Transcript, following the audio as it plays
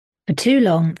For too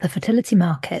long, the fertility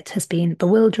market has been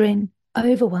bewildering,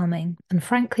 overwhelming, and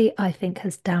frankly, I think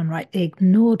has downright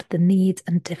ignored the needs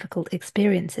and difficult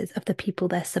experiences of the people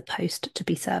they're supposed to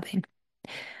be serving.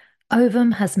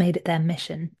 Ovum has made it their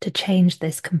mission to change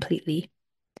this completely.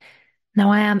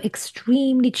 Now, I am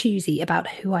extremely choosy about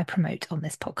who I promote on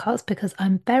this podcast because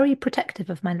I'm very protective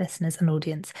of my listeners and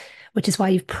audience, which is why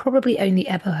you've probably only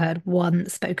ever heard one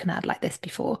spoken ad like this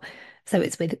before. So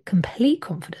it's with complete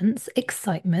confidence,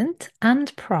 excitement,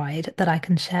 and pride that I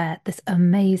can share this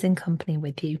amazing company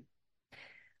with you.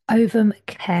 Ovum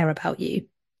care about you,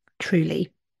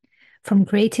 truly. From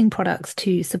creating products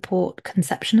to support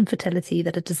conception and fertility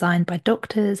that are designed by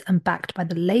doctors and backed by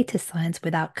the latest science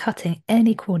without cutting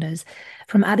any corners,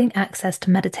 from adding access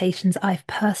to meditations I've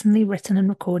personally written and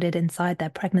recorded inside their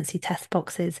pregnancy test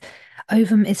boxes,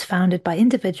 Ovum is founded by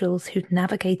individuals who'd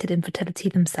navigated infertility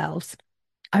themselves.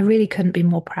 I really couldn't be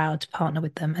more proud to partner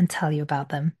with them and tell you about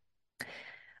them.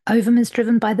 Ovum is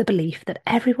driven by the belief that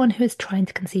everyone who is trying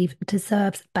to conceive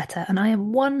deserves better, and I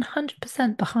am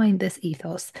 100% behind this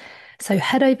ethos. So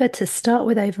head over to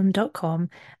startwithovum.com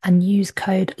and use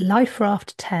code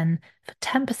LifeRaft10 for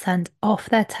 10% off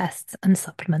their tests and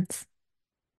supplements.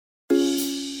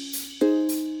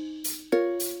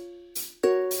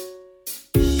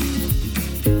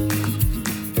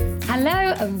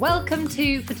 Hello and welcome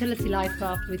to Fertility Life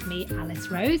Raft with me, Alice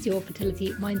Rose, your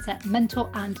fertility mindset mentor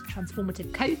and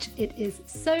transformative coach. It is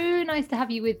so nice to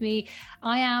have you with me.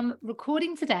 I am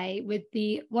recording today with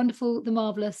the wonderful, the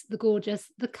marvelous, the gorgeous,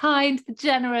 the kind, the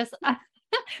generous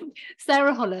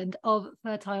Sarah Holland of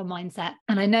Fertile Mindset.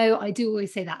 And I know I do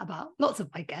always say that about lots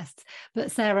of my guests,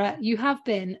 but Sarah, you have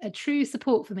been a true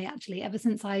support for me actually ever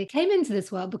since I came into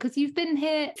this world, because you've been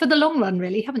here for the long run,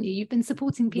 really, haven't you? You've been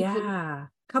supporting people. Yeah,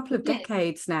 a couple of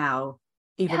decades now,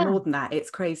 even more than that. It's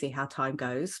crazy how time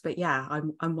goes. But yeah,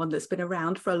 I'm one that's been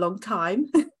around for a long time,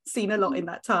 seen a lot in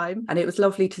that time. And it was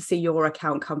lovely to see your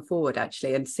account come forward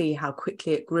actually and see how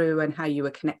quickly it grew and how you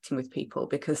were connecting with people,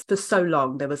 because for so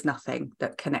long there was nothing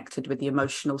that connected with the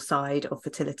emotional side of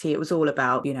fertility. It was all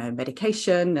about,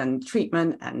 medication and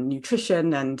treatment and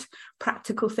nutrition and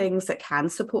practical things that can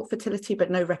support fertility,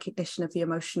 but no recognition of the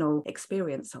emotional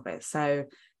experience of it. So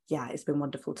yeah, it's been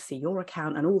wonderful to see your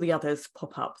account and all the others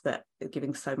pop up that are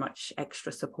giving so much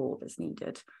extra support that's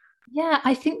needed. Yeah,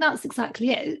 I think that's exactly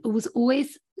it. It was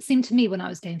always seemed to me when I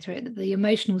was going through it that the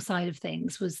emotional side of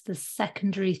things was the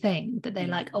secondary thing, that they're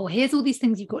like, oh, here's all these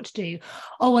things you've got to do.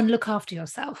 Oh, and look after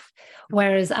yourself.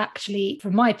 Whereas actually,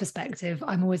 from my perspective,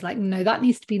 I'm always like, no, that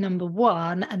needs to be number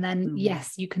one. And then,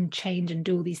 yes, you can change and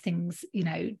do all these things,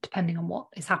 depending on what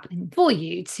is happening for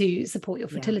you to support your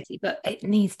fertility. But it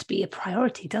needs to be a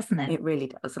priority, doesn't it? It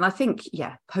really does. And I think,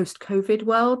 post-COVID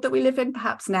world that we live in,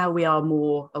 perhaps now we are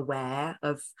more aware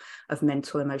of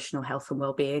mental, emotional health and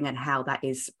well-being and how that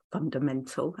is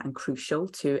fundamental and crucial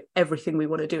to everything we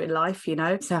want to do in life,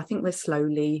 So I think we're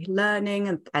slowly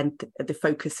learning and the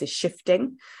focus is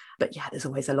shifting. But yeah, there's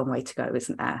always a long way to go,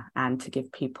 isn't there? And to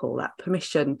give people that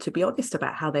permission to be honest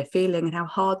about how they're feeling and how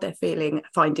hard they're feeling,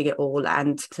 finding it all,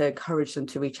 and to encourage them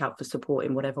to reach out for support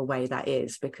in whatever way that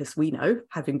is, because we know,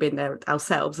 having been there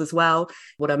ourselves as well,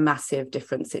 what a massive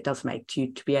difference it does make to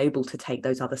you to be able to take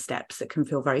those other steps that can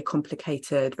feel very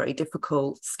complicated, very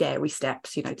difficult, scary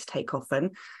steps, to take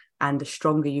often. And the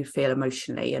stronger you feel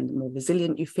emotionally and the more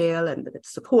resilient you feel and the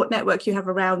support network you have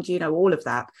around you, all of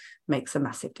that makes a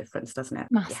massive difference, doesn't it?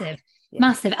 Massive.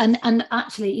 Massive. And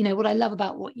actually, what I love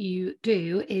about what you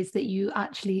do is that you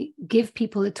actually give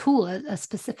people a tool, a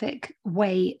specific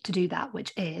way to do that,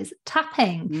 which is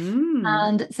tapping.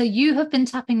 And so you have been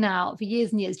tapping now for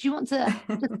years and years. Do you want to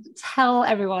just tell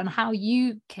everyone how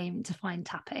you came to find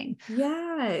tapping?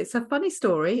 Yeah, it's a funny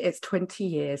story. It's 20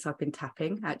 years I've been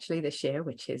tapping actually this year,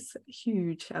 which is a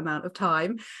huge amount of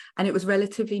time. And it was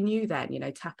relatively new then.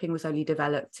 Tapping was only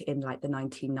developed in like the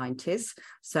 1990s.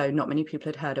 So not many people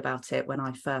had heard about it when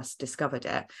I first discovered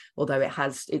it, although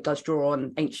it does draw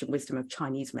on ancient wisdom of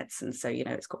Chinese medicine. So,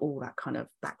 it's got all that kind of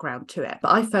background to it.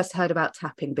 But I first heard about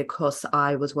tapping because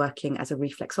I was working as a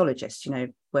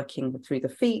reflexologist, working through the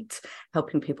feet,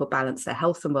 helping people balance their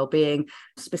health and well-being,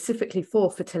 specifically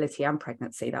for fertility and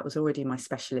pregnancy. That was already my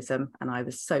specialism. And I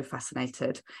was so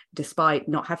fascinated, despite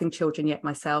not having children yet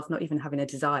myself, not even having a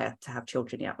desire to have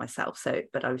children yet myself.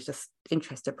 But I was just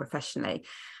interested professionally.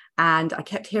 And I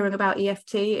kept hearing about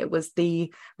EFT. It was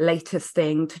the latest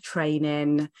thing to train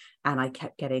in. And I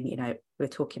kept getting, we're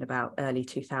talking about early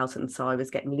 2000s. So I was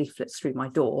getting leaflets through my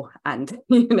door and,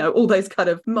 all those kind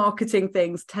of marketing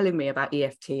things telling me about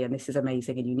EFT. And this is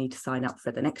amazing. And you need to sign up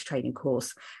for the next training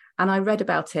course. And I read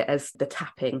about it as the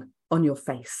tapping on your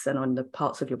face and on the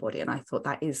parts of your body. And I thought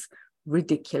that is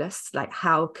ridiculous. Like,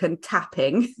 how can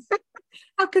tapping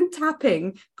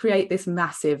create this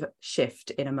massive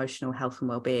shift in emotional health and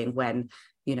well-being when,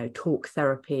 you know, talk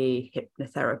therapy,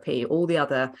 hypnotherapy, all the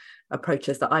other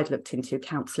approaches that I've looked into,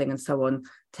 counselling and so on,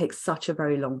 takes such a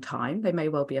very long time. They may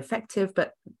well be effective,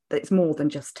 but it's more than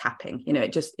just tapping. You know,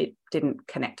 it didn't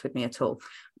connect with me at all.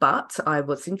 But I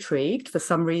was intrigued for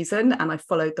some reason, and I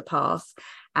followed the path.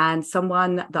 And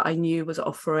someone that I knew was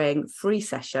offering free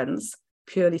sessions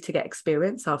purely to get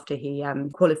experience after he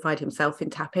qualified himself in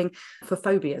tapping for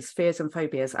fears and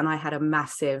phobias. And I had a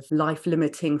massive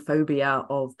life-limiting phobia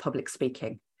of public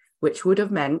speaking, which would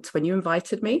have meant when you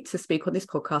invited me to speak on this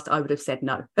podcast, I would have said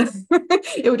no.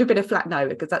 It would have been a flat no,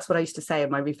 because that's what I used to say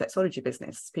in my reflexology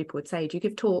business. People would say, do you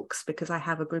give talks? Because I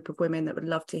have a group of women that would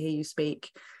love to hear you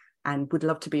speak and would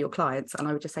love to be your clients. And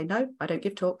I would just say, no, I don't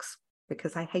give talks,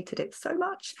 because I hated it so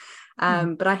much.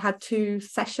 But I had 2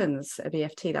 sessions of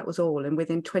EFT, that was all. And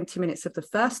within 20 minutes of the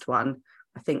first one,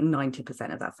 I think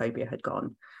 90% of that phobia had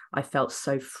gone. I felt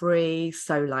so free,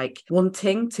 so like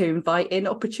wanting to invite in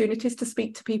opportunities to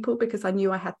speak to people, because I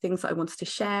knew I had things that I wanted to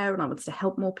share and I wanted to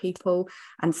help more people.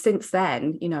 And since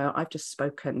then, you know, I've just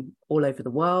spoken all over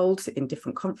the world in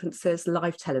different conferences,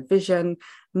 live television.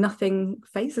 Nothing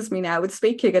phases me now with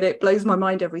speaking, and it blows my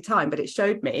mind every time. But it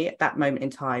showed me at that moment in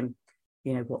time,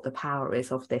 you know, what the power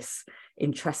is of this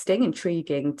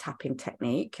intriguing tapping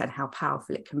technique and how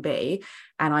powerful it can be.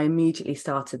 And I immediately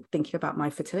started thinking about my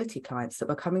fertility clients that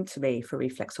were coming to me for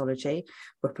reflexology,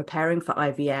 were preparing for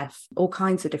IVF, all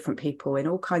kinds of different people in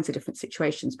all kinds of different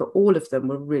situations, but all of them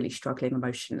were really struggling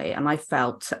emotionally. And I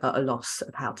felt at a loss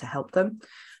of how to help them.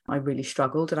 I really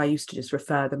struggled, and I used to just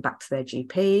refer them back to their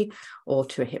GP or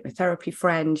to a hypnotherapy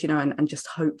friend, you know, and just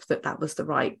hope that that was the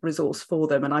right resource for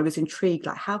them. And I was intrigued,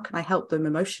 like, how can I help them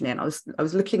emotionally? And I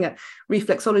was looking at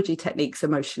reflexology techniques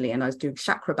emotionally, and I was doing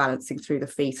chakra balancing through the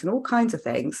feet and all kinds of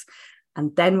things.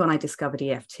 And then when I discovered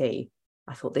EFT,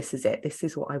 I thought, this is it. This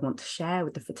is what I want to share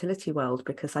with the fertility world,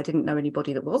 because I didn't know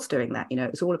anybody that was doing that. You know,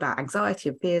 it was all about anxiety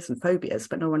and fears and phobias,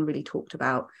 but no one really talked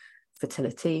about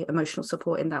fertility, emotional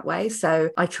support in that way.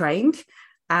 So I trained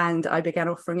and I began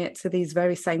offering it to these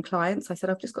very same clients. I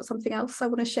said, I've just got something else I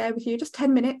want to share with you, just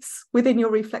 10 minutes within your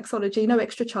reflexology, no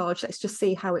extra charge. Let's just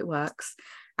see how it works.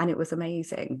 And it was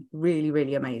amazing, really,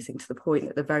 really amazing, to the point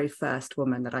that the very first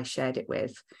woman that I shared it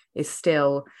with is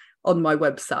still on my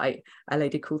website, a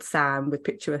lady called Sam, with a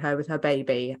picture of her with her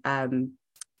baby.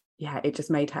 It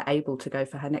just made her able to go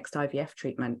for her next IVF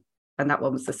treatment. And that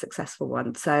one was the successful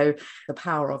one. So the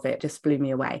power of it just blew me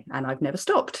away. And I've never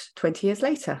stopped. 20 years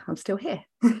later, I'm still here.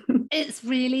 It's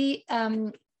really,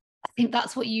 I think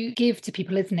that's what you give to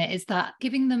people, isn't it? Is that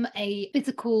giving them a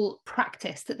physical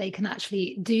practice that they can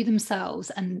actually do themselves,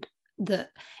 and that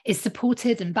is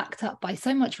supported and backed up by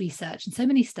so much research and so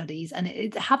many studies, and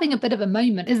it's having a bit of a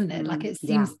moment, isn't it? Like, it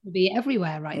seems to be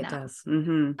everywhere right now. It does.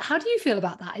 Mm-hmm. How do you feel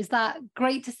about that? Is that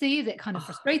great to see? Is it kind of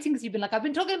frustrating, because you've been like, I've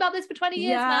been talking about this for 20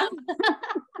 years now?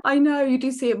 I know, you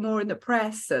do see it more in the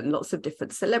press, and lots of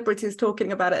different celebrities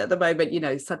talking about it at the moment. You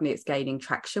know, suddenly it's gaining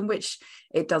traction, which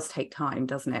it does take time,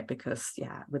 doesn't it? Because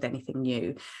with anything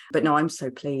new. But no, I'm so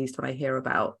pleased when I hear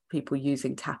about people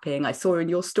using tapping. I saw in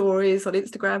your stories on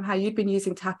Instagram how you'd been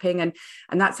using tapping, and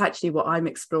that's actually what I'm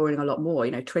exploring a lot more.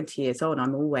 You know, 20 years on,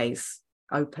 I'm always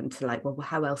open to like, well,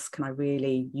 how else can I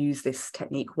really use this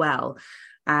technique well?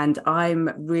 And I'm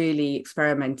really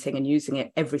experimenting and using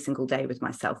it every single day with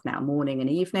myself now, morning and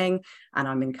evening. And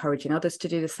I'm encouraging others to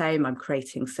do the same. I'm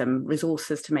creating some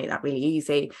resources to make that really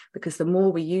easy, because the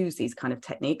more we use these kind of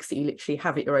techniques that you literally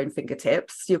have at your own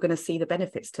fingertips, you're going to see the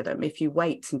benefits to them. If you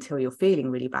wait until you're feeling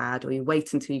really bad, or you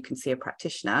wait until you can see a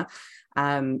practitioner,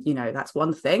 that's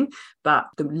one thing. But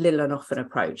the little and often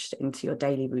approach into your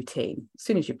daily routine, as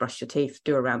soon as you brush your teeth,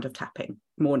 do a round of tapping,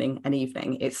 morning and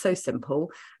evening. It's so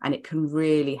simple, and it can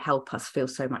really help us feel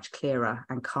so much clearer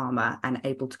and calmer and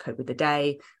able to cope with the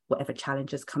day, whatever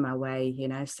challenges come our way, you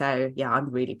know. So I'm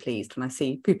really pleased when I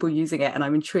see people using it, and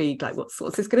I'm intrigued, like, what's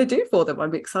this going to do for them?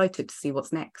 I'm excited to see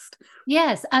what's next.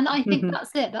 Yes, and I think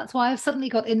that's it. That's why I've suddenly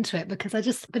got into it, because I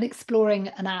just been exploring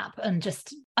an app and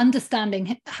just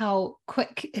understanding how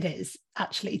quick it is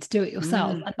actually to do it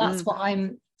yourself. And that's what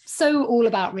I'm so all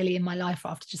about really in my life,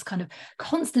 after just kind of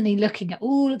constantly looking at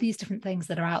all of these different things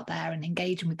that are out there and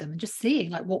engaging with them, and just seeing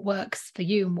like what works for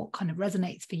you and what kind of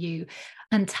resonates for you.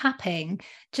 And tapping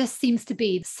just seems to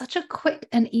be such a quick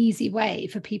and easy way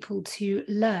for people to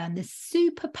learn this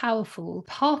super powerful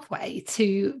pathway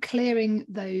to clearing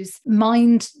those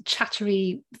mind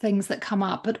chattery things that come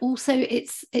up. But also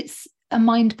it's a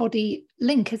mind body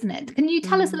link, isn't it? Can you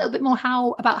tell us a little bit more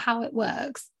about how it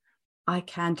works? I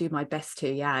can do my best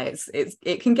to. Yeah,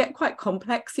 it can get quite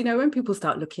complex, when people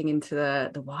start looking into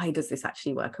the why does this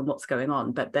actually work and what's going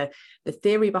on. But the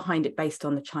theory behind it, based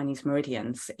on the Chinese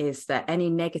meridians, is that any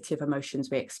negative emotions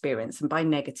we experience, and by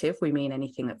negative we mean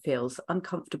anything that feels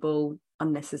uncomfortable,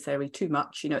 unnecessary, too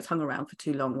much, it's hung around for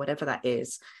too long, whatever that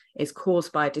is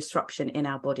caused by a disruption in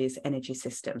our body's energy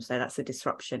system. So that's a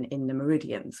disruption in the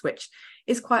meridians, which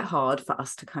is quite hard for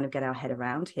us to kind of get our head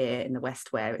around here in the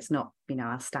West, where it's not,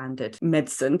 our standard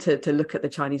medicine to look at the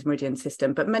Chinese meridian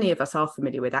system. But many of us are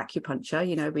familiar with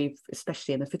acupuncture. We've,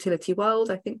 especially in the fertility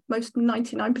world, I think most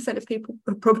 99% of people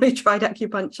have probably tried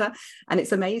acupuncture, and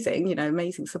it's amazing,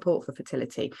 amazing support for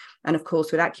fertility. And of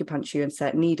course, with acupuncture, you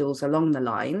insert needles along the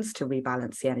lines to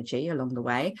rebalance the energy along the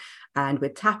way. And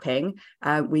with tapping,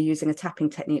 we're using a tapping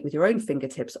technique with your own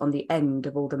fingertips on the end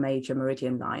of all the major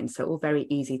meridian lines. So all very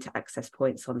easy to access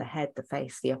points on the head, the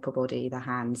face, the upper body, the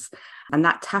hands. And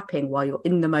that tapping, while you're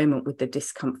in the moment with the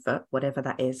discomfort, whatever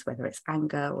that is, whether it's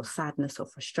anger or sadness or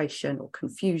frustration or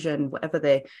confusion, whatever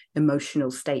the emotional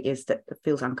state is that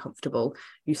feels uncomfortable,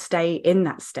 you stay in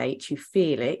that state, you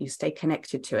feel it, you stay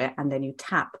connected to it, and then you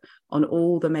tap on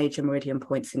all the major meridian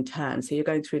points in turn. So you're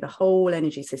going through the whole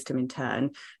energy system in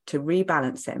turn to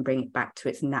rebalance it and bring it back to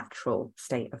its natural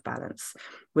state of balance,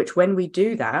 which when we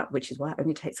do that, which is why it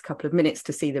only takes a couple of minutes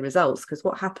to see the results, because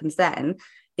what happens then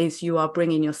is you are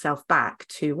bringing yourself back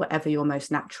to whatever your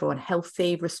most natural and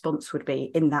healthy response would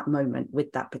be in that moment with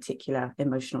that particular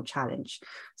emotional challenge.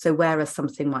 So whereas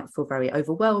something might feel very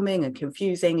overwhelming and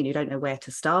confusing and you don't know where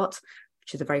to start,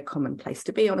 which is a very common place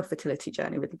to be on a fertility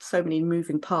journey with so many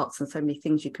moving parts and so many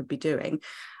things you could be doing.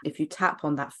 If you tap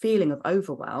on that feeling of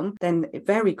overwhelm, then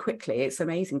very quickly, it's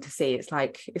amazing to see. It's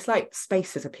like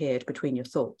space has appeared between your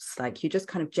thoughts. Like you just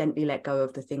kind of gently let go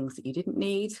of the things that you didn't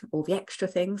need, all the extra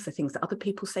things, the things that other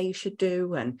people say you should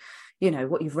do, and,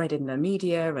 what you've read in the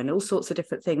media and all sorts of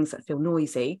different things that feel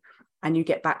noisy. And you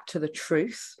get back to the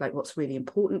truth, like what's really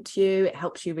important to you. It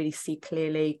helps you really see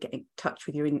clearly, get in touch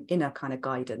with your inner kind of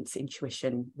guidance,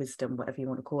 intuition, wisdom, whatever you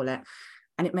want to call it.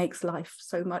 And it makes life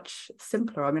so much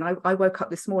simpler. I mean, I woke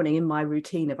up this morning in my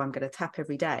routine of I'm going to tap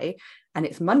every day, and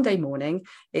it's Monday morning.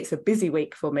 It's a busy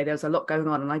week for me. There's a lot going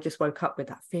on. And I just woke up with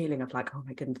that feeling of like, oh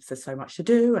my goodness, there's so much to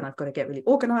do. And I've got to get really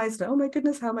organized. And, oh my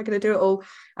goodness, how am I going to do it all?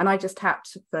 And I just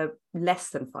tapped for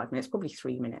less than 5 minutes, probably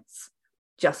 3 minutes,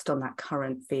 just on that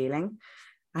current feeling.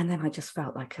 And then I just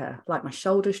felt like my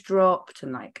shoulders dropped,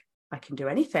 and like I can do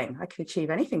anything, I can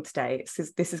achieve anything today.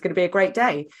 This is going to be a great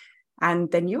day.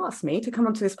 And then you asked me to come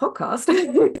onto this podcast.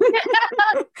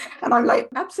 And I'm like,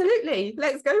 absolutely,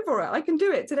 let's go for it. I can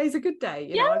do it. Today's a good day.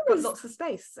 Yes. I've got lots of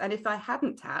space. And if I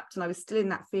hadn't tapped and I was still in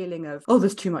that feeling of, oh,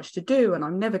 there's too much to do and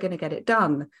I'm never going to get it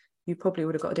done, you probably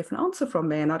would have got a different answer from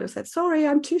me. And I'd have said, sorry,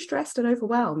 I'm too stressed and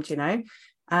overwhelmed,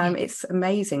 It's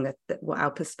amazing that what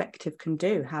our perspective can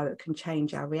do, how it can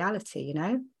change our reality,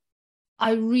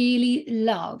 I really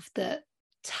love that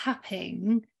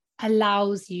tapping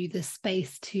allows you the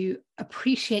space to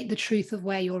appreciate the truth of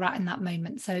where you're at in that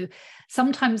moment. So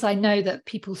sometimes I know that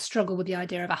people struggle with the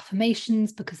idea of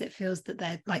affirmations because it feels that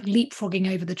they're like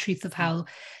leapfrogging over the truth of how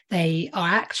they are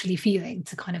actually feeling,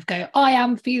 to kind of go, I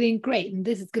am feeling great and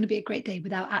this is going to be a great day,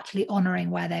 without actually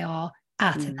honoring where they are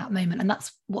at in that moment. And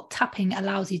that's what tapping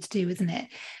allows you to do, isn't it?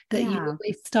 That you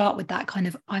always start with that kind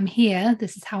of, I'm here,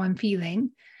 this is how I'm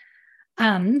feeling,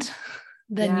 and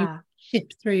then you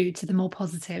shift through to the more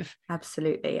positive.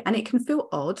 Absolutely. And it can feel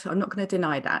odd, I'm not going to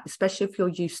deny that, especially if you're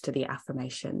used to the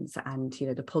affirmations and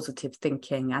the positive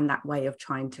thinking and that way of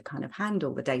trying to kind of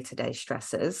handle the day-to-day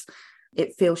stresses.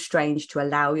 It feels strange to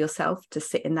allow yourself to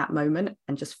sit in that moment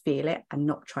and just feel it and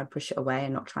not try and push it away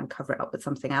and not try and cover it up with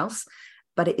something else.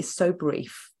 But it is so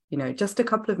brief, just a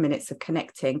couple of minutes of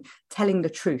connecting, telling the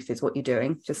truth is what you're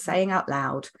doing, just saying out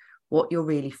loud what you're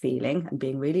really feeling and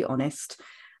being really honest.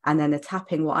 And then the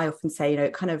tapping, what I often say,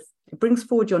 it brings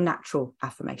forward your natural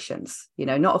affirmations,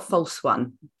 not a false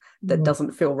one that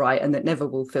doesn't feel right and that never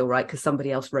will feel right because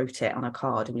somebody else wrote it on a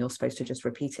card and you're supposed to just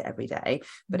repeat it every day,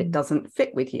 but it doesn't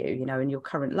fit with you, in your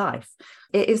current life.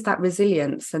 It is that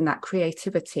resilience and that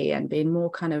creativity and being more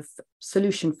kind of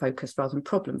solution focused rather than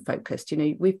problem focused.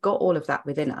 We've got all of that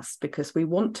within us because we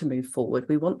want to move forward.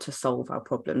 We want to solve our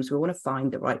problems. We want to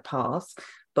find the right path.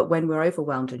 But when we're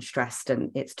overwhelmed and stressed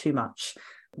and it's too much,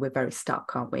 we're very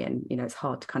stuck, aren't we? And, it's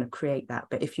hard to kind of create that.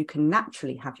 But if you can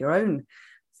naturally have your own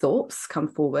thoughts come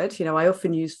forward, I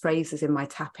often use phrases in my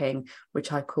tapping,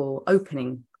 which I call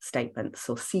opening statements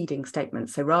or seeding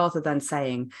statements. So rather than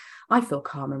saying, I feel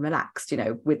calm and relaxed,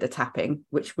 with the tapping,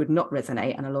 which would not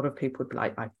resonate. And a lot of people would be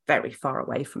like, I'm very far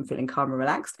away from feeling calm and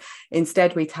relaxed.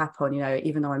 Instead, we tap on,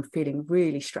 even though I'm feeling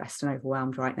really stressed and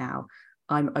overwhelmed right now,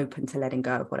 I'm open to letting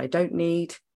go of what I don't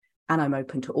need. And I'm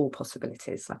open to all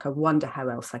possibilities. Like, I wonder how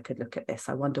else I could look at this.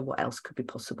 I wonder what else could be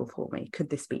possible for me. Could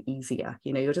this be easier?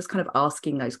 You know, you're just kind of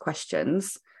asking those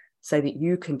questions so that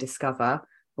you can discover,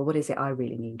 well, what is it I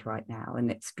really need right now?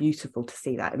 And it's beautiful to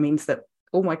see that. It means that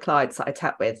all my clients that I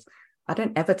tap with, I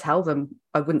don't ever tell them,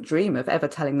 I wouldn't dream of ever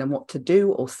telling them what to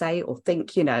do or say or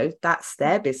think. You know, that's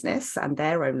their business and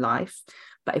their own life.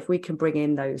 But if we can bring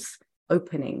in those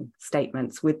opening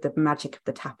statements with the magic of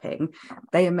the tapping,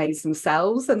 they amaze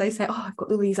themselves and they say, oh, I've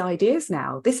got all these ideas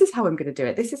now. This is how I'm going to do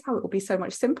it. This is how it will be so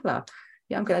much simpler.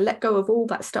 Yeah, I'm going to let go of all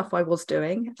that stuff I was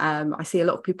doing. I see a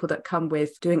lot of people that come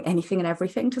with doing anything and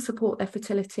everything to support their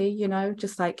fertility, you know,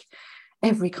 just like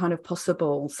every kind of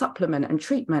possible supplement and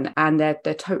treatment, and they're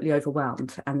totally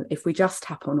overwhelmed. And if we just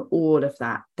tap on all of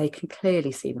that, they can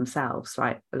clearly see themselves,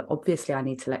 right? Well, obviously I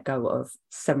need to let go of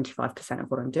 75%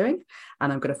 of what I'm doing,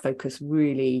 and I'm going to focus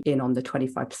really in on the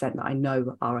 25% that I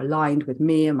know are aligned with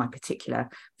me and my particular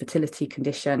fertility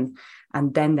condition.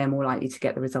 And then they're more likely to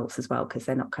get the results as well, because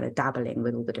they're not kind of dabbling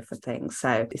with all the different things.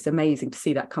 So it's amazing to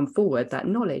see that come forward, that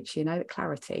knowledge, you know, that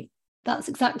clarity. That's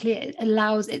exactly it. It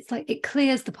allows, it's like it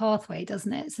clears the pathway,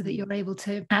 doesn't it? So that you're able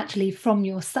to actually from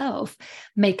yourself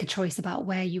make a choice about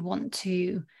where you want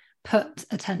to put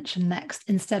attention next,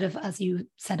 instead of, as you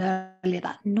said earlier,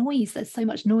 that noise. There's so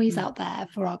much noise out there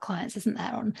for our clients, isn't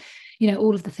there, on, you know,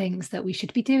 all of the things that we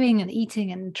should be doing and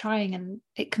eating and trying, and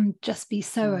it can just be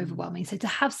so overwhelming. So to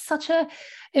have such a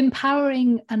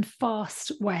empowering and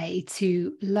fast way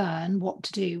to learn what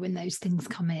to do when those things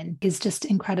come in is just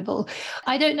incredible.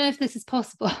 I don't know if this is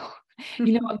possible.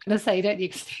 You know what I'm going to say, don't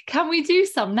you? Can we do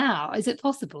some now? Is it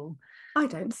possible? I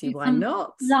don't see why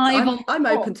not. Live I'm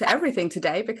open to everything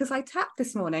today because I tapped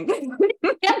this morning.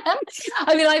 Yeah.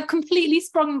 I mean, I've completely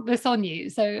sprung this on you.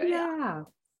 So yeah.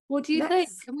 What do you think?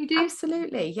 Can we do?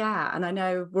 Absolutely, yeah. And I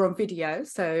know we're on video,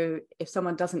 so if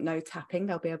someone doesn't know tapping,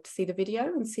 they'll be able to see the video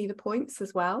and see the points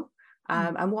as well.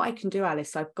 And what I can do,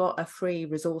 Alice, I've got a free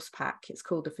resource pack. It's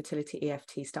called the Fertility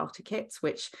EFT Starter Kits,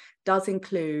 which does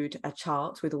include a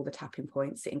chart with all the tapping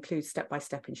points. It includes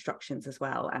step-by-step instructions as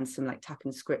well, and some like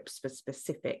tapping scripts for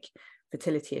specific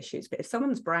fertility issues. But if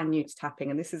someone's brand new to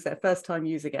tapping and this is their first time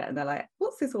using it and they're like,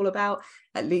 what's this all about?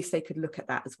 At least they could look at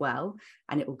that as well,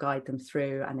 and it will guide them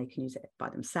through, and they can use it by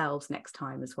themselves next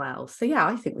time as well. So yeah,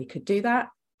 I think we could do that.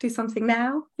 Do something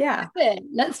now. Yeah.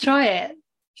 Let's try it.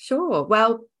 Sure.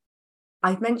 Well,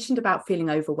 I've mentioned about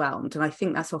feeling overwhelmed, and I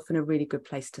think that's often a really good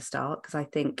place to start, because I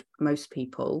think most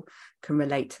people can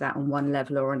relate to that on one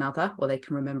level or another, or they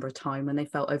can remember a time when they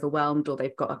felt overwhelmed, or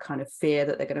they've got a kind of fear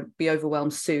that they're going to be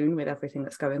overwhelmed soon with everything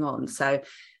that's going on. So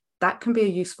that can be a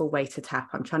useful way to tap.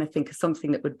 I'm trying to think of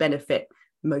something that would benefit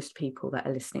most people that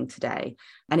are listening today,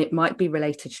 and it might be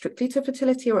related strictly to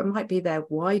fertility, or it might be their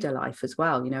wider life as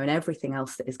well, you know, and everything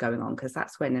else that is going on, because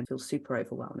that's when it feels super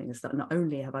overwhelming, is that not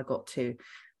only have I got to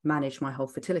manage my whole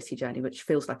fertility journey, which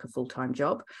feels like a full-time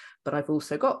job, but I've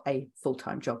also got a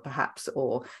full-time job perhaps,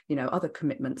 or, you know, other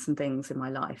commitments and things in my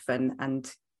life,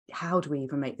 and how do we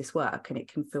even make this work? And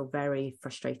it can feel very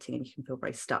frustrating, and you can feel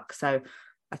very stuck. So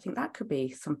I think that could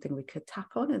be something we could tap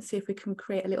on and see if we can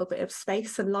create a little bit of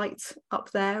space and light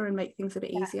up there and make things a bit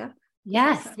easier.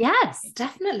 Yes,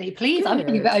 definitely. Please. Good. I'm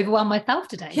feeling a bit overwhelmed myself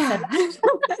today. Yeah.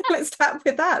 So let's tap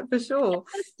with that for sure.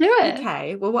 Let's do it.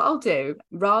 Okay. Well, what I'll do,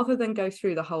 rather than go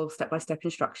through the whole step-by-step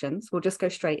instructions, we'll just go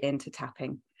straight into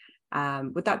tapping.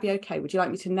 Would that be okay? Would you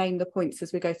like me to name the points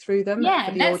as we go through them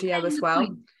for the audio as well?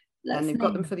 And you've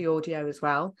got them for the audio as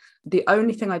well. The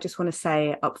only thing I just want to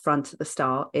say up front at the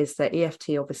start is that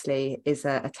EFT obviously is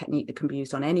a technique that can be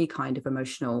used on any kind of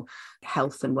emotional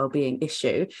health and well-being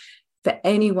issue. For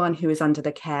anyone who is under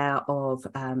the care of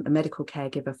a medical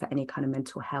caregiver for any kind of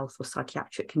mental health or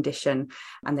psychiatric condition,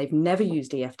 and they've never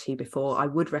used EFT before, I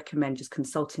would recommend just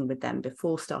consulting with them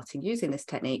before starting using this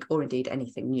technique, or indeed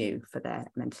anything new for their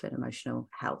mental and emotional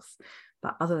health.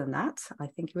 But other than that, I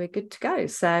think we're good to go.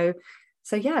 So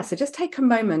just take a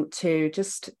moment to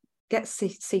just get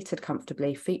seated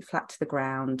comfortably, feet flat to the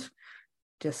ground,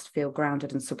 just feel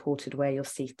grounded and supported where you're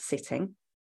sitting.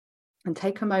 And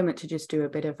take a moment to just do a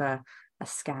bit of a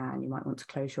scan. You might want to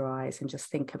close your eyes and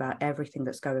just think about everything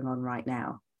that's going on right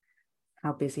now.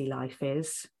 How busy life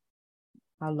is,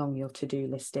 how long your to-do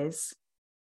list is,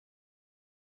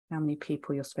 how many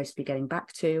people you're supposed to be getting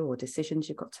back to or decisions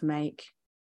you've got to make,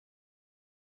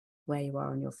 where you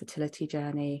are on your fertility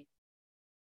journey,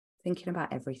 thinking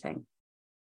about everything.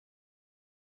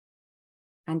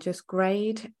 And just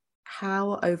grade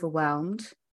how overwhelmed,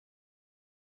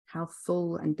 how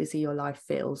full and busy your life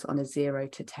feels on a 0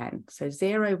 to 10. So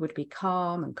 0 would be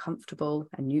calm and comfortable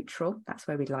and neutral. That's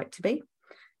where we'd like to be.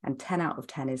 And 10 out of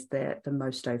 10 is the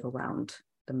most overwhelmed,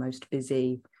 the most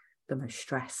busy, the most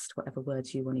stressed, whatever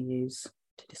words you want to use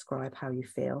to describe how you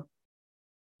feel.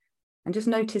 And just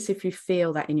notice if you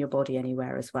feel that in your body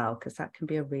anywhere as well, because that can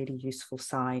be a really useful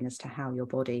sign as to how your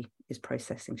body is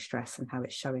processing stress and how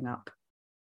it's showing up.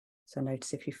 So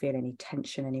notice if you feel any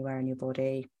tension anywhere in your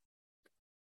body,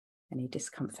 any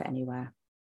discomfort anywhere,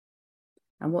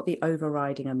 and what the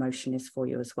overriding emotion is for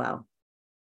you as well.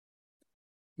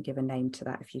 And give a name to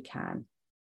that if you can.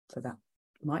 So that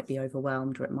might be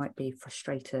overwhelmed, or it might be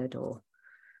frustrated, or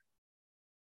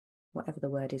whatever the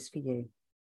word is for you.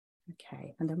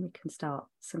 Okay, and then we can start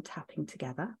some tapping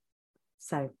together.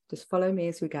 So just follow me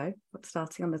as we go,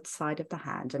 starting on the side of the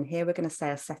hand. And here we're going to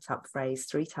say a setup phrase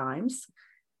 3 times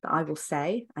that I will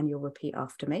say, and you'll repeat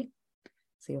after me.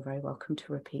 So you're very welcome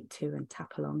to repeat too and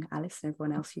tap along. Alice and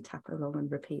everyone else, you tap along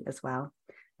and repeat as well.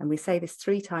 And we say this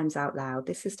 3 times out loud.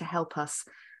 This is to help us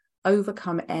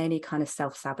overcome any kind of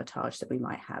self-sabotage that we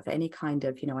might have, any kind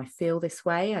of, I feel this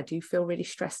way, I do feel really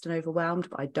stressed and overwhelmed,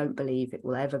 but I don't believe it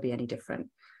will ever be any different.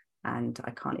 And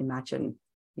I can't imagine,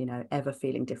 ever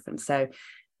feeling different. So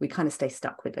we kind of stay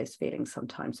stuck with those feelings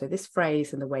sometimes. So this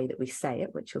phrase and the way that we say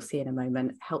it, which you'll see in a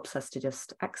moment, helps us to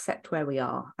just accept where we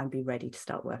are and be ready to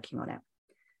start working on it.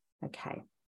 Okay.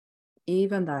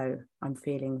 Even though I'm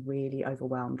feeling really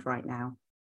overwhelmed right now.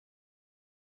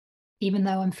 Even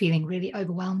though I'm feeling really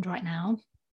overwhelmed right now.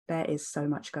 There is so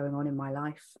much going on in my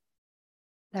life.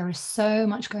 There is so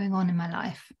much going on in my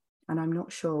life. And I'm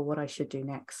not sure what I should do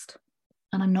next.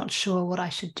 And I'm not sure what I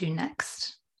should do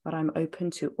next. But I'm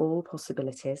open to all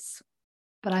possibilities.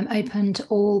 But I'm open to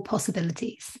all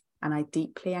possibilities. And I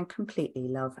deeply and completely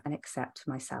love and accept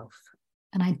myself.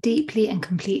 And I deeply and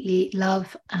completely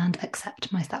love and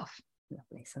accept myself.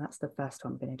 Lovely. So that's the first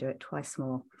one. I'm going to do it twice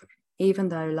more. Even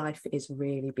though life is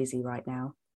really busy right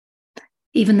now.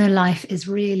 Even though life is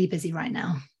really busy right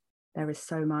now. There is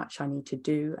so much I need to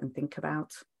do and think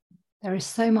about. There is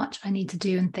so much I need to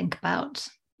do and think about.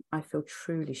 I feel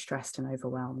truly stressed and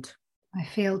overwhelmed. I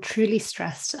feel truly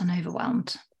stressed and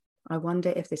overwhelmed. I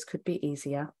wonder if this could be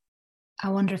easier. I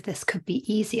wonder if this could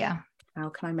be easier. How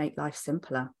can I make life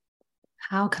simpler?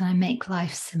 How can I make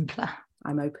life simpler?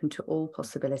 I'm open to all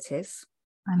possibilities.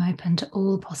 I'm open to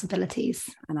all possibilities.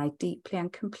 And I deeply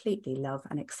and completely love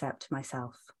and accept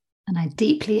myself. And I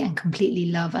deeply and completely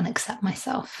love and accept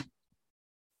myself.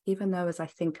 Even though as I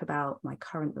think about my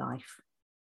current life.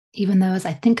 Even though as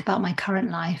I think about my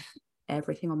current life.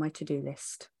 Everything on my to-do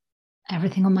list.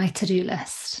 Everything on my to-do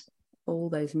list. All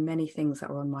those many things that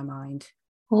are on my mind.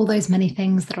 All those many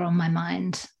things that are on my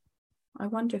mind. I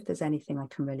wonder if there's anything I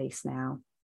can release now.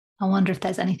 I wonder if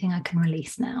there's anything I can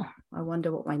release now. I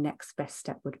wonder what my next best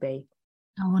step would be.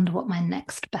 I wonder what my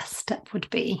next best step would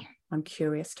be. I'm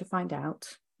curious to find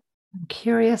out. I'm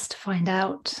curious to find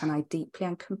out. And I deeply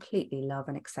and completely love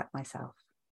and accept myself.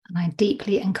 And I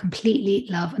deeply and completely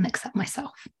love and accept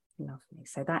myself. Lovely.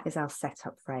 So that is our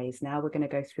setup phrase. Now we're going to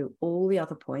go through all the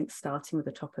other points, starting with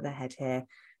the top of the head here.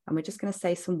 And we're just going to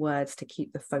say some words to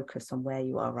keep the focus on where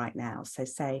you are right now. So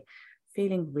say,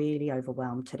 feeling really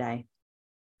overwhelmed today.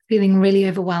 Feeling really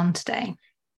overwhelmed today.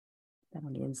 Then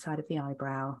on the inside of the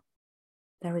eyebrow,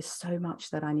 there is so much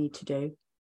that I need to do.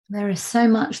 There is so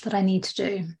much that I need to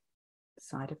do.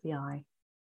 Side of the eye,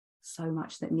 so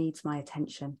much that needs my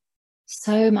attention.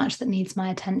 So much that needs my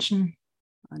attention.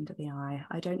 Under the eye,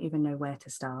 I don't even know where to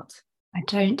start. I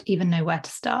don't even know where to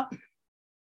start.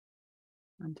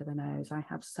 Under the nose, I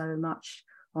have so much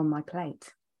on my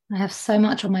plate. I have so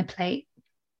much on my plate.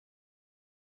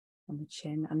 On the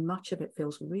chin, and much of it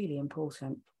feels really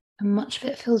important. And much of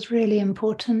it feels really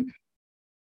important.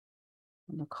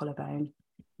 On the collarbone,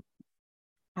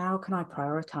 how can I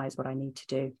prioritize what I need to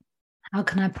do? How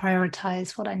can I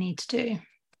prioritize what I need to do?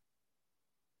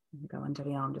 And go under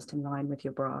the arm, just in line with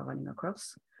your bra running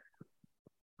across.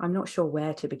 I'm not sure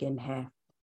where to begin here.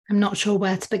 I'm not sure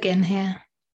where to begin here.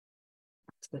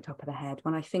 To the top of the head,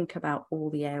 when I think about all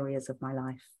the areas of my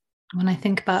life. When I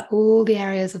think about all the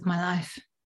areas of my life.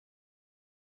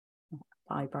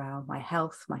 Eyebrow, my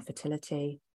health, my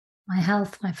fertility. My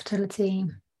health, my fertility.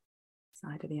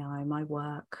 Side of the eye, my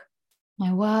work.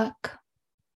 My work.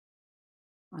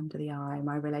 Under the eye,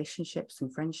 my relationships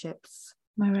and friendships.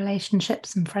 My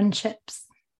relationships and friendships.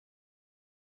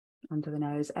 Under the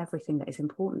nose, everything that is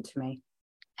important to me.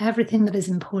 Everything that is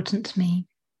important to me.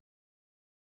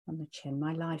 On the chin,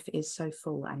 my life is so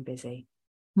full and busy.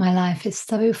 My life is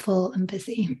so full and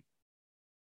busy.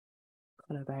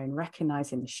 Collarbone,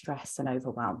 recognizing the stress and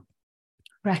overwhelm.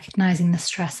 Recognizing the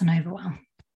stress and overwhelm.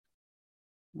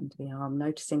 Under the arm,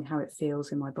 noticing how it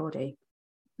feels in my body.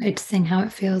 Noticing how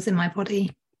it feels in my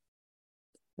body.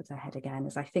 Put their head again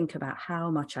as I think about how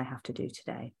much I have to do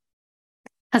today.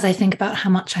 As I think about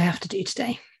how much I have to do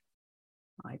today.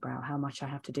 Eyebrow, how much I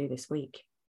have to do this week.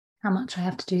 How much I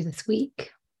have to do this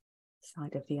week.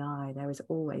 Side of the eye, there is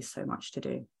always so much to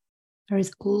do. There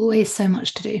is always so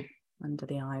much to do. Under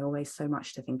the eye, always so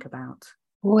much to think about.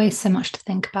 Always so much to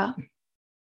think about.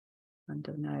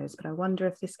 Under the nose, but I wonder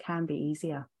if this can be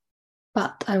easier.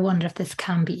 But I wonder if this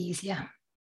can be easier.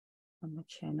 On the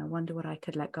chin, I wonder what I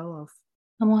could let go of.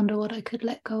 I wonder what I could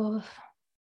let go of.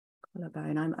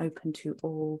 Collarbone, I'm open to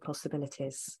all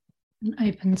possibilities. I'm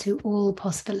open to all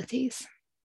possibilities.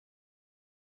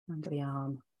 Under the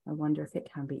arm, I wonder if it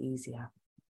can be easier.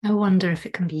 I wonder if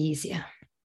it can be easier.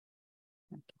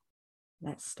 Okay.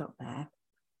 Let's stop there.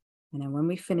 And then when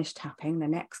we finish tapping, the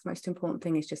next most important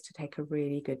thing is just to take a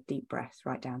really good deep breath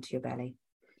right down to your belly.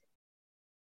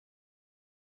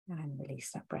 And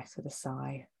release that breath with a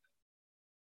sigh.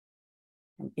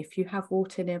 And if you have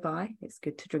water nearby, it's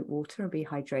good to drink water and be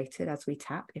hydrated as we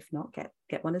tap. If not,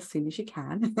 get one as soon as you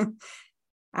can.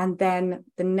 And then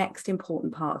the next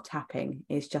important part of tapping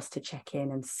is just to check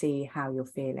in and see how you're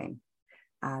feeling.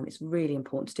 It's really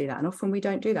important to do that. And often we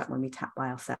don't do that when we tap by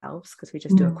ourselves, because we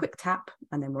just do a quick tap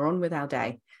and then we're on with our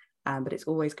day. But it's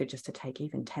always good just to take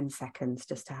even 10 seconds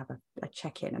just to have a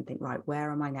check in and think, right,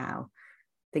 where am I now?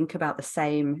 Think about the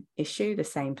same issue, the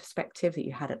same perspective that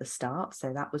you had at the start.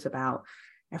 So that was about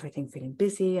everything feeling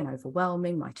busy and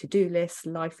overwhelming, my to-do list,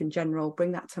 life in general.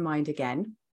 Bring that to mind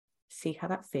again. See how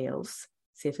that feels.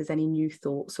 See if there's any new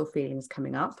thoughts or feelings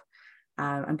coming up.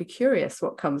 And be curious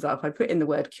what comes up. I put in the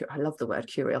word, I love the word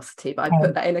curiosity, but I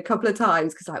put that in a couple of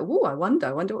times because I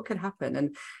wonder what could happen.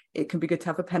 And it can be good to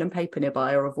have a pen and paper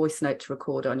nearby or a voice note to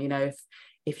record on,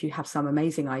 if you have some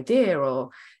amazing idea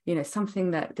or, something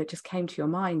that just came to your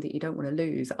mind that you don't want to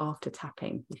lose after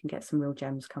tapping, you can get some real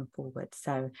gems come forward.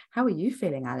 So how are you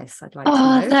feeling, Alice? I'd like to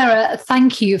know. Sarah,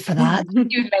 thank you for that.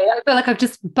 I feel like I've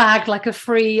just bagged like a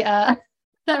free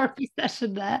therapy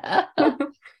session there.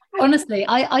 Honestly,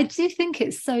 I do think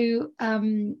it's so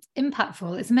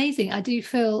impactful. It's amazing. I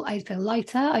feel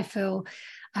lighter. I feel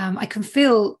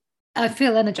I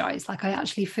feel energized. Like I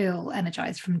actually feel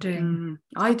energized from doing.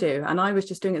 I do. And I was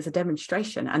just doing it as a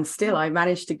demonstration, and still I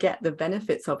managed to get the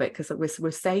benefits of it because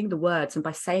we're saying the words, and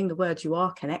by saying the words you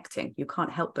are connecting. You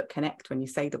can't help but connect when you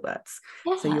say the words.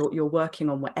 Yeah. So you're working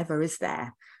on whatever is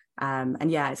there.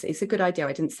 And yeah, it's a good idea.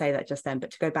 I didn't say that just then,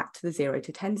 but to go back to the 0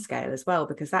 to 10 scale as well,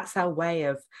 because that's our way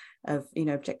of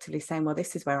objectively saying, well,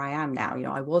 this is where I am now.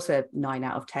 I was a 9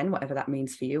 out of 10, whatever that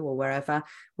means for you, or wherever.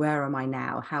 Where am I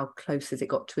now? How close has it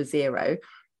got to a 0?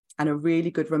 And a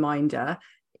really good reminder,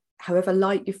 however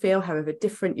light you feel, however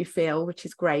different you feel, which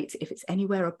is great, if it's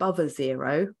anywhere above a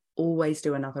 0, always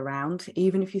do another round,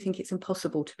 even if you think it's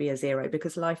impossible to be a 0,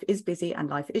 because life is busy and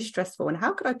life is stressful. And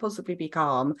how could I possibly be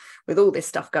calm with all this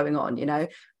stuff going on?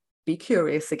 Be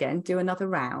curious again, do another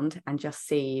round and just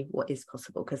see what is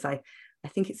possible. Because I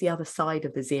think it's the other side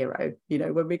of the 0,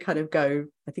 when we kind of go,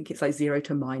 I think it's like 0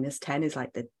 to -10 is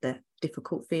like the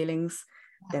difficult feelings.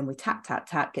 Then we tap,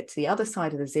 get to the other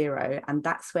side of the 0. And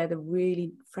that's where the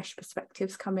really fresh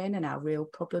perspectives come in and our real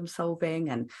problem solving.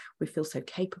 And we feel so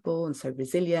capable and so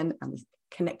resilient, and we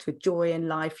connect with joy in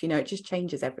life. It just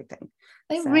changes everything.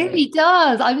 It really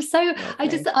does. I'm so,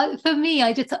 lovely. for me,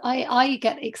 I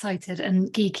get excited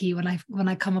and geeky when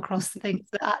I come across things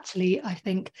that actually I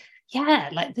think,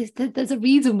 yeah, like there's a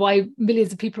reason why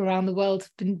millions of people around the world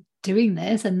have been doing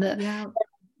this, and that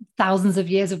thousands of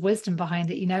years of wisdom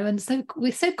behind it, and so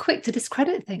we're so quick to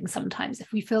discredit things sometimes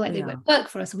if we feel like they won't work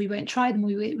for us, or we won't try them,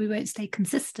 we won't stay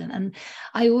consistent. And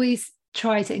I always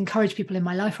try to encourage people in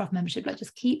my Life Raft membership, like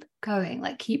just keep going,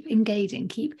 like keep engaging,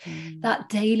 keep that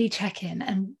daily check-in.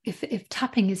 And if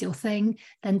tapping is your thing,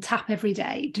 then tap every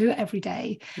day, do it every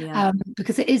day.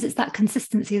 Because it's that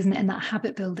consistency, isn't it, and that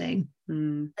habit building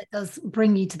that does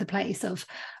bring you to the place of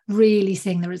really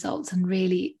seeing the results, and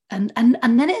really and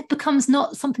then it becomes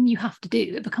not something you have to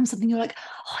do, it becomes something you're like,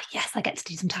 oh yes, I get to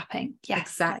do some tapping. Yes,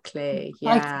 exactly.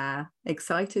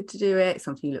 Excited to do it,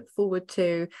 something you look forward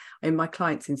to. And my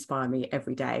clients inspire me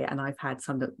every day, and I've had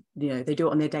some that they do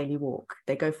it on their daily walk.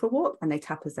 They go for a walk and they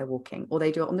tap as they're walking, or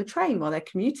they do it on the train while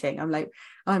they're commuting. I'm like,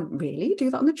 really do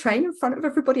that on the train in front of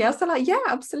everybody else? They're like, yeah,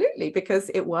 absolutely, because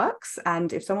it works.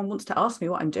 And if someone wants to ask me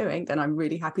what I'm doing, then I'm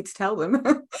really happy to tell them.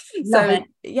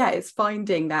 It's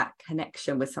finding that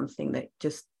connection with something that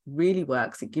just really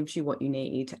works. It gives you what you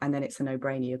need, and then it's a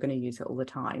no-brainer. You're going to use it all the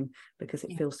time because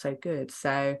it feels so good.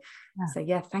 So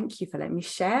thank you for letting me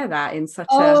share that in such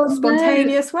a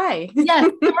spontaneous way.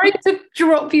 Sorry to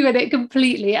drop you in it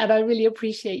completely, and I really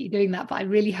appreciate you doing that, but I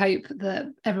really hope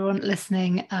that everyone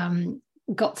listening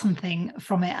got something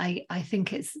from it. I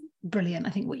think it's brilliant. I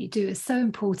think what you do is so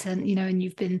important, and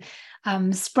you've been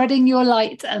spreading your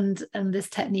light and this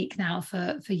technique now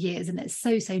for years, and it's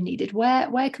so needed.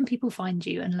 Where can people find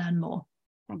you and learn more?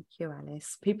 Thank you,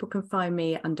 Alice. People can find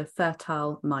me under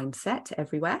Fertile Mindset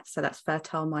everywhere. So that's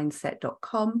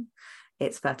fertilemindset.com.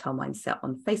 It's Fertile Mindset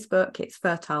on Facebook. It's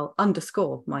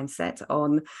fertile_mindset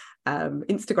on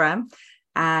Instagram.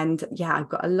 And yeah, I've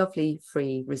got a lovely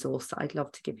free resource that I'd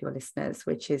love to give your listeners,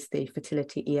 which is the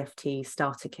Fertility EFT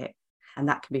Starter Kit. And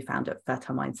that can be found at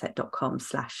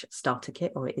fertilemindset.com/starter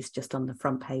kit, or it is just on the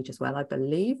front page as well, I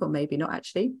believe, or maybe not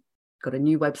actually. Got a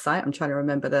new website. I'm trying to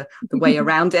remember the way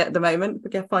around it at the moment,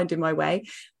 but finding my way.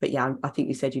 But yeah, I think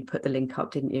you said you'd put the link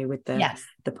up, didn't you, with the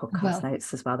podcast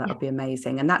notes as well. That would be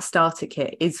amazing. And that starter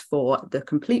kit is for the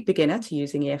complete beginner to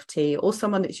using EFT, or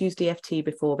someone that's used EFT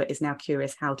before but is now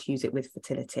curious how to use it with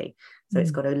fertility. So it's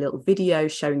got a little video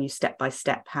showing you step by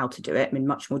step how to do it. I mean,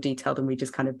 much more detail than we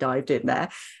just kind of dived in there.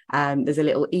 There's a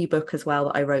little ebook as well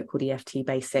that I wrote called EFT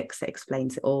Basics that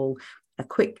explains it all. A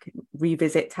quick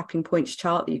revisit tapping points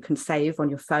chart that you can save on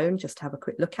your phone just to have a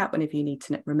quick look at whenever you need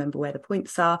to remember where the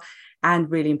points are.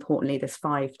 And really importantly, there's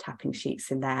 5 tapping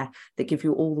sheets in there that give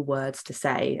you all the words to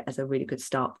say as a really good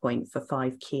start point for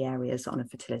 5 key areas on a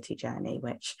fertility journey,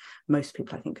 which most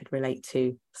people I think could relate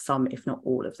to some, if not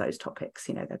all of those topics.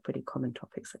 They're pretty common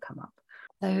topics that come up.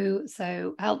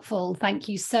 So helpful. Thank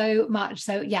you so much.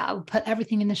 So yeah, I'll put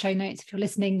everything in the show notes. If you're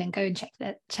listening, then go and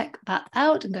check that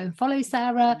out and go and follow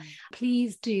Sarah.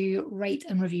 Please do rate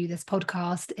and review this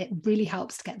podcast. It really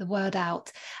helps to get the word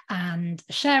out, and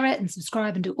share it and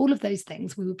subscribe and do all of those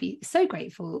things. We would be so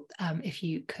grateful if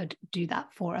you could do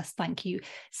that for us. Thank you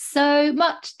so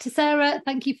much to Sarah.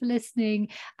 Thank you for listening,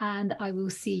 and I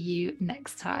will see you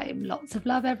next time. Lots of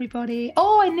love, everybody.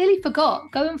 Oh, I nearly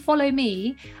forgot. Go and follow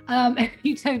me if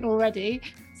you don't already.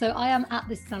 So I am at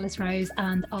This is Alice Rose,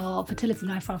 and our Fertility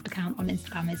Life Raft account on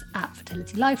Instagram is at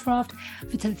Fertility Life Raft.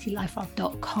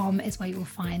 FertilityLifeRaft.com is where you will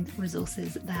find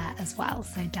resources there as well.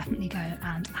 So definitely go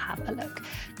and have a look.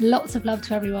 Lots of love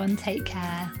to everyone. Take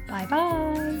care. Bye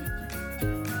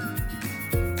bye.